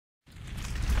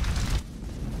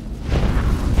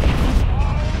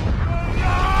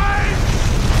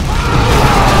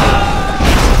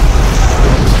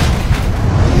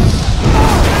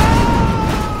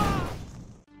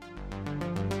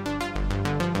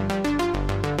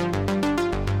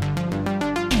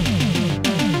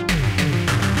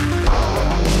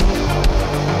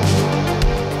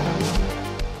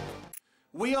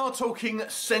talking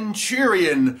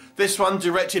Centurion. This one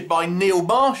directed by Neil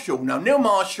Marshall. Now, Neil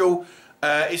Marshall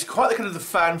is quite the kind of the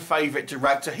fan favourite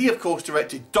director. He, of course,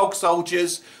 directed Dog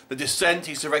Soldiers, The Descent.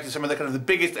 He's directed some of the kind of the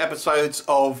biggest episodes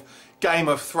of Game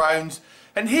of Thrones.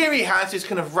 And here he has this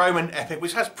kind of Roman epic,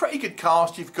 which has pretty good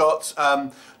cast. You've got,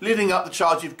 leading up the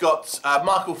charge, you've got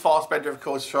Michael Fassbender, of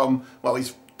course, from, well,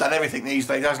 he's done everything these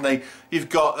days, hasn't he? You've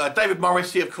got David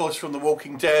Morrissey, of course, from The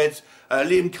Walking Dead,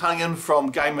 Liam Cunningham from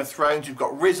Game of Thrones. You've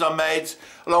got Riz Ahmed,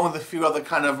 along with a few other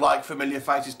kind of like familiar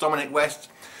faces, Dominic West.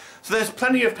 So there's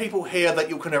plenty of people here that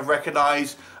you'll kind of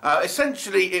recognise.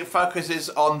 Essentially, it focuses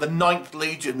on the 9th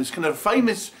Legion, this kind of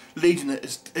famous legion that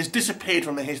has disappeared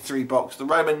from the history box, the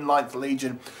Roman 9th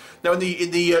Legion. Now,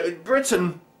 in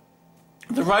Britain,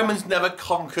 the Romans never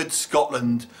conquered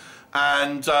Scotland,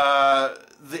 and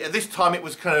at this time it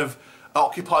was kind of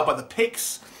occupied by the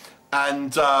Picts,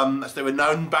 and as they were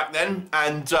known back then.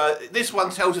 And this one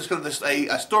tells us kind of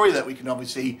a story that we can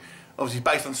obviously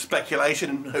based on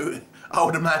speculation, I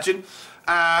would imagine.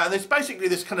 And it's basically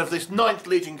this 9th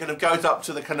Legion kind of goes up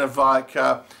to the kind of like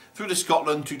through to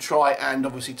Scotland to try and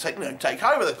obviously take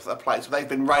over the place. So they've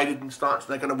been raided and such.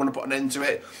 They're going to want to put an end to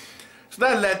it. So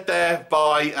they're led there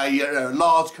by a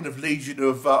large kind of legion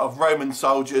of Roman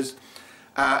soldiers,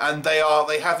 and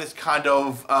they have this kind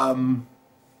of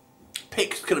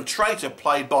Pict kind of traitor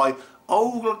played by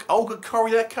Olga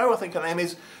Kurylenko, I think her name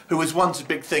is, who was once a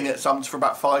big thing at Summits for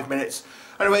about 5 minutes.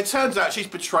 Anyway, it turns out she's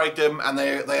betrayed them, and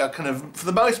they are kind of, for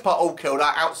the most part, all killed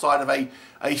outside of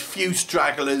a few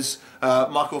stragglers.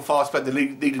 Michael Fassbender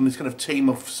leading this kind of team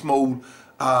of small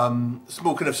kind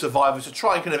of survivors to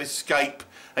try and kind of escape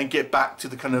and get back to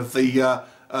the kind of the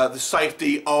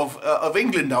safety of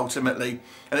England ultimately,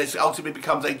 and it ultimately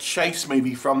becomes a chase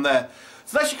movie from there.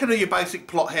 So that's kind of your basic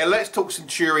plot here. Let's talk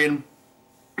Centurion.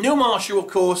 Neil Marshall, of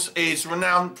course, is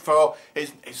renowned for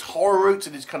his horror roots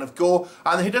and his kind of gore,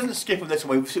 and he doesn't skip on this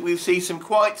one. We see some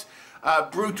quite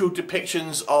brutal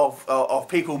depictions of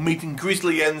people meeting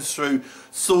grisly ends through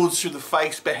swords through the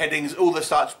face, beheadings, all the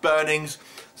such burnings.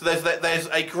 So there's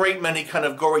a great many kind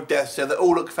of gory deaths here that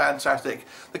all look fantastic.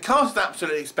 The cast is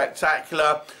absolutely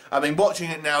spectacular. I mean, watching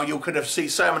it now, you'll kind of see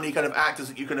so many kind of actors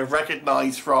that you kind of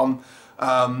recognise from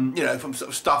from sort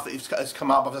of stuff that has come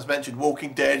up. As I mentioned,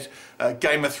 Walking Dead,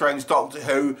 Game of Thrones, Doctor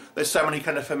Who. There's so many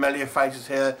kind of familiar faces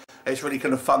here. It's really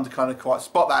kind of fun to kind of quite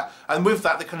spot that. And with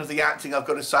that, the acting, I've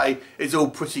got to say, is all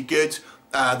pretty good.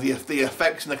 The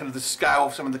effects and the kind of the scale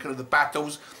of some of the kind of the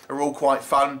battles are all quite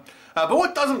fun. But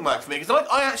what doesn't work for me, because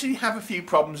I actually have a few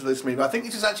problems with this movie. I think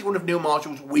this is actually one of Neil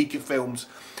Marshall's weaker films.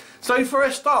 So for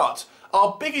a start,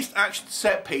 our biggest action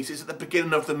set piece is at the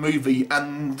beginning of the movie,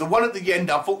 and the one at the end,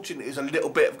 unfortunately, is a little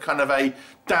bit of kind of a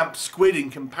damp squid in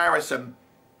comparison.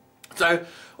 So,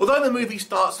 although the movie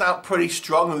starts out pretty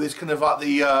strong with this kind of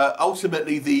like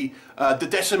ultimately the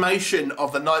decimation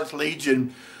of the 9th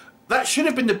Legion, that should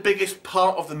have been the biggest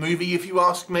part of the movie, if you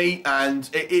ask me. And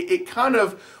it kind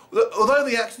of, although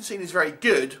the action scene is very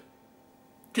good,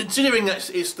 considering that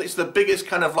it's the biggest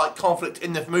kind of like conflict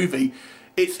in the movie,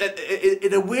 it's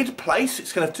in a weird place.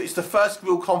 It's the first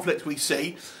real conflict we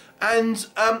see, and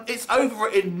it's over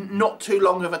in not too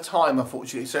long of a time,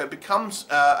 unfortunately. So it becomes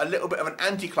a little bit of an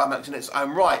anticlimax in its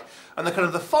own right, and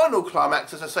the final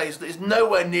climax, as I say, is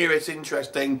nowhere near as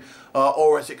interesting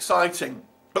or as exciting.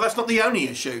 But that's not the only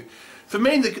issue. For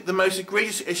me, the most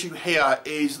egregious issue here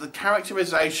is the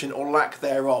characterisation or lack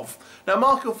thereof. Now,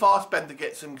 Michael Fassbender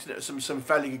gets some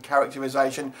fairly good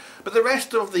characterisation, but the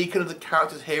rest of the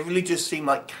characters here really just seem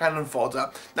like cannon fodder.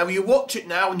 Now, you watch it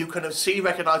now and you kind of see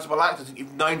recognisable actors that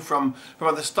you've known from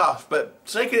other stuff, but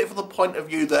taking it from the point of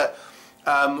view that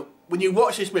when you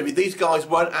watch this movie, these guys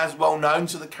weren't as well known,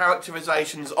 so the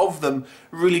characterisations of them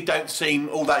really don't seem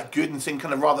all that good and seem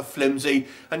kind of rather flimsy,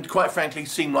 and quite frankly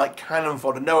seem like cannon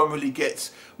fodder. No one really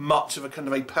gets much of a kind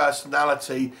of a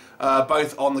personality,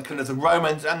 both on the kind of the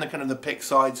Romans and the kind of the Pict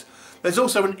sides. There's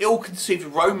also an ill-conceived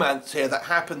romance here that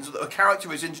happens. A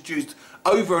character is introduced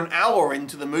over an hour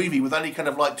into the movie with only kind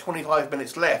of like 25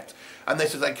 minutes left, and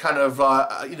this is a kind of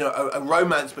a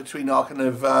romance between our kind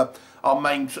of our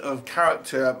main sort of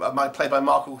character, played by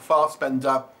Michael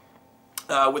Fassbender,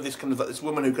 with this kind of like this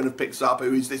woman who kind of picks up,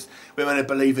 who is this, we're meant to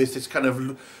believe is this kind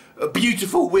of a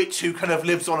beautiful witch who kind of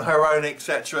lives on her own,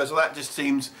 etc. So that just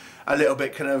seems a little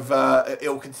bit kind of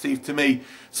ill-conceived to me.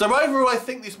 So overall, I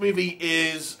think this movie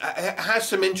has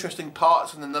some interesting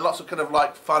parts, and then there are lots of kind of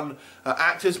like fun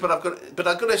actors. But I've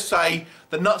got to say,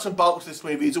 the nuts and bolts of this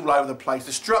movie is all over the place.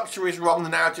 The structure is wrong.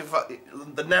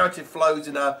 The narrative flows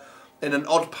in an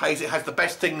odd pace. It has the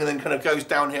best thing and then kind of goes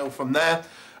downhill from there.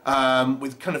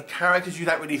 With kind of characters you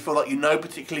don't really feel like you know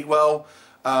particularly well.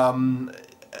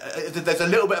 there's a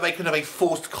little bit of a kind of a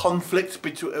forced conflict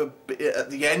between, at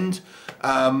the end,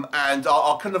 and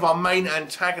our main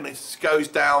antagonist goes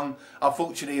down,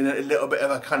 unfortunately, in a little bit of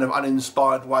a kind of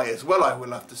uninspired way as well, I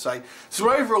will have to say.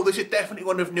 So overall, this is definitely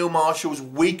one of Neil Marshall's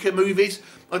weaker movies.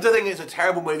 I don't think it's a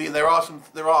terrible movie, and there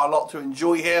are a lot to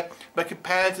enjoy here, but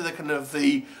compared to the kind of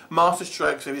the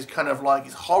masterstrokes of his kind of like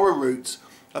his horror roots,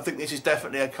 I think this is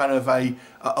definitely a kind of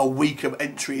a weaker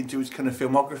entry into his kind of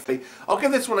filmography. I'll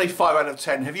give this one a 5 out of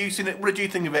 10. Have you seen it? What did you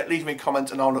think of it? Leave me a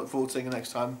comment and I'll look forward to seeing you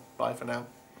next time. Bye for now.